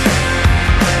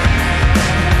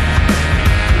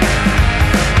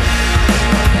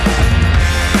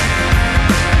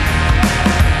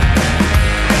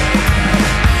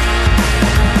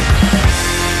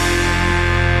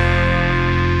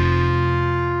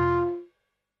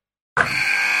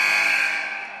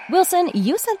 Wilson,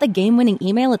 you sent the game-winning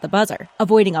email at the buzzer,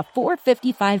 avoiding a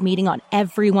 4:55 meeting on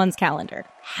everyone's calendar.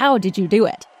 How did you do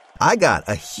it? I got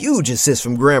a huge assist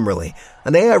from Grammarly,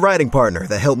 an AI writing partner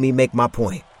that helped me make my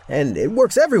point. And it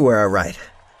works everywhere I write.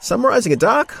 Summarizing a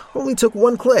doc only took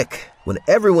one click. When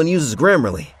everyone uses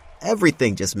Grammarly,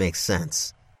 everything just makes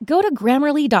sense. Go to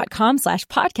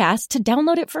Grammarly.com/podcast to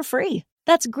download it for free.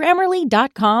 That's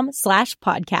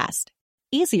Grammarly.com/podcast.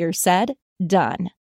 Easier said, done.